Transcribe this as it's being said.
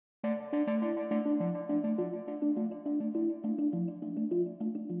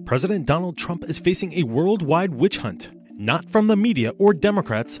President Donald Trump is facing a worldwide witch hunt, not from the media or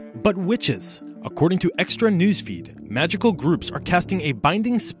Democrats, but witches. According to Extra Newsfeed, magical groups are casting a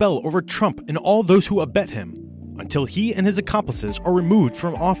binding spell over Trump and all those who abet him, until he and his accomplices are removed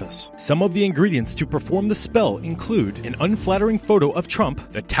from office. Some of the ingredients to perform the spell include an unflattering photo of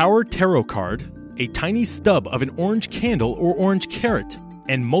Trump, the Tower Tarot card, a tiny stub of an orange candle or orange carrot,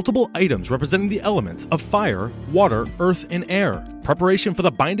 and multiple items representing the elements of fire, water, earth, and air. Preparation for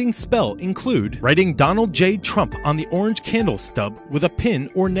the binding spell include writing Donald J. Trump on the orange candle stub with a pin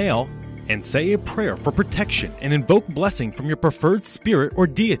or nail, and say a prayer for protection and invoke blessing from your preferred spirit or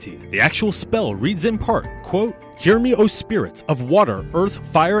deity. The actual spell reads in part, quote, "Hear me, O spirits of water, earth,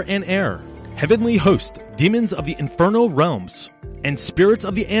 fire, and air, heavenly host, demons of the infernal realms, and spirits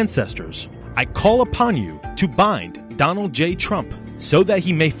of the ancestors. I call upon you to bind Donald J. Trump, so that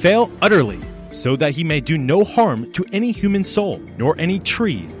he may fail utterly, so that he may do no harm to any human soul, nor any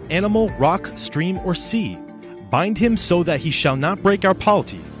tree, animal, rock, stream, or sea. Bind him so that he shall not break our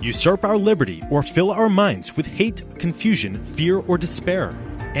polity, usurp our liberty, or fill our minds with hate, confusion, fear, or despair.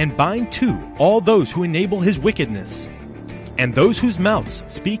 And bind too all those who enable his wickedness, and those whose mouths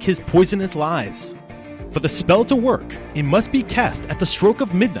speak his poisonous lies. For the spell to work, it must be cast at the stroke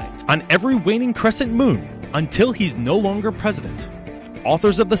of midnight on every waning crescent moon until he's no longer president.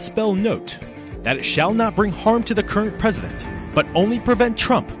 Authors of the spell note that it shall not bring harm to the current president, but only prevent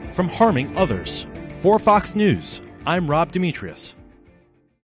Trump from harming others." For Fox News, I'm Rob Demetrius.